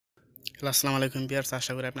আসসালামু আলাইকুম ভিউয়ার্স,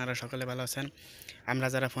 আশা করি আপনারা সকলে ভালো আছেন। আমরা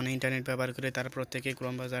যারা ফোনে ইন্টারনেট ব্যবহার করি তারা প্রত্যেকেই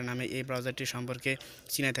ক্রোম ব্রাউজার নামে এই ব্রাউজারটি সম্পর্কে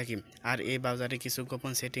চিনে থাকি। আর এই ব্রাউজারে কিছু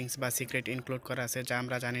গোপন সেটিংস বা সিক্রেট ইনক্লুড করা আছে যা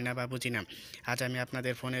আমরা জানি না বা বুঝি না। আজ আমি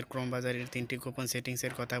আপনাদের ফোনের ক্রোম ব্রাউজারের 3টি গোপন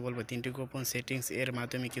সেটিংসের কথা বলবো। 3টি গোপন সেটিংস এর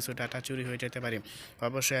মাধ্যমে কিছু ডাটা চুরি হয়ে যেতে পারে।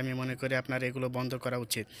 অবশ্যই আমি মনে করি আপনার এগুলো বন্ধ করা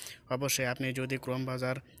উচিত। অবশ্যই আপনি যদি ক্রোম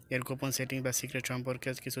ব্রাউজার এর গোপন সেটিং বা সিক্রেট সম্পর্কে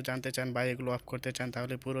কিছু জানতে চান বা এগুলো অফ করতে চান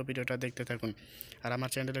তাহলে পুরো ভিডিওটা দেখতে থাকুন। আর আমার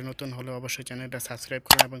চ্যানেলে নতুন হলে অবশ্যই চ্যানেলটা সাবস্ক্রাইব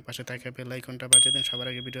করুন এবং পাশে থাকা বেল আইকনটা বাজিয়ে দিন সবার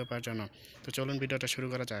আগে ভিডিও পাওয়ার জন্য। তো চলুন ভিডিওটা শুরু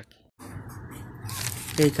করা যাক।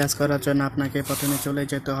 এই কাজ করার জন্য আপনাকে প্রথমে চলে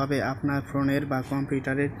যেতে হবে আপনার ফোনের বা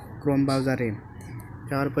কম্পিউটারের ক্রোম ব্রাউজারে।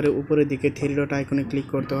 যাওয়ার পরে উপরের দিকে থ্রি ডট আইকনে ক্লিক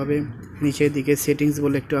করতে হবে। নিচের দিকে সেটিংস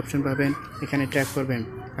বলে একটি অপশন পাবেন, এখানে ট্যাপ করবেন।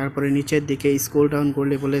 তারপরে নিচের দিকে স্ক্রল ডাউন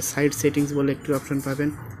করলে বলে সাইড সেটিংস বলে একটি অপশন পাবেন,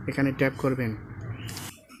 এখানে ট্যাপ করবেন।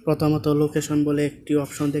 প্রথমত লোকেশন বলে একটি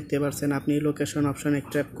অপশন দেখতে পাচ্ছেন, আপনি লোকেশন অপশনে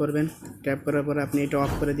ট্যাপ করবেন। ট্যাপ করার পর আপনি এটা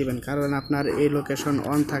অফ করে দিবেন, কারণ আপনার এই লোকেশন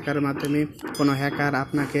অন থাকার মাধ্যমে কোনো হ্যাকার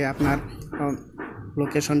আপনাকে আপনার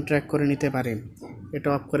লোকেশন ট্র্যাক করে নিতে পারে। এটা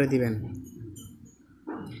অফ করে দিবেন।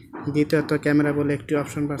 দ্বিতীয়ত ক্যামেরা বলে একটি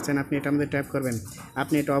অপশন পাচ্ছেন, আপনি এটার মধ্যে ট্যাপ করবেন।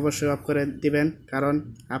 আপনি এটা অবশ্যই অফ করে দিবেন, কারণ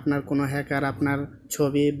আপনার কোনো হ্যাকার আপনার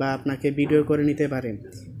ছবি বা আপনাকে ভিডিও করে নিতে পারে।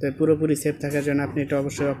 তো পুরোপুরি সেফ থাকার জন্য আপনি এটা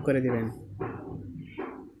অবশ্যই অফ করে দিবেন।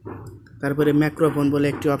 তারপরে মাইক্রোফোন বলে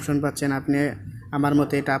একটি অপশন পাচ্ছেন, আপনি আমার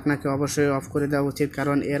মতে এটা আপনাকে অবশ্যই অফ করে দেওয়া উচিত,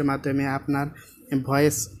 কারণ এর মাধ্যমে আপনার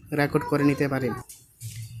ভয়েস রেকর্ড করে নিতে পারে।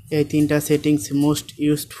 এই 3টা সেটিংস মোস্ট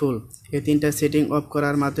ইউজফুল। এই 3টা সেটিং অফ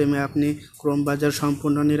করার মাধ্যমে আপনি ক্রোম ব্রাউজার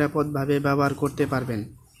সম্পূর্ণ নিরাপদভাবে ব্যবহার করতে পারবেন।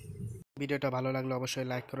 ভিডিওটা ভালো লাগলে অবশ্যই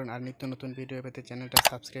লাইক করুন আর নিত্য নতুন ভিডিও পেতে চ্যানেলটা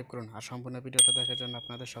সাবস্ক্রাইব করুন। আর সম্পূর্ণ ভিডিওটা দেখার জন্য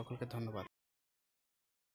আপনাদের সকলকে ধন্যবাদ।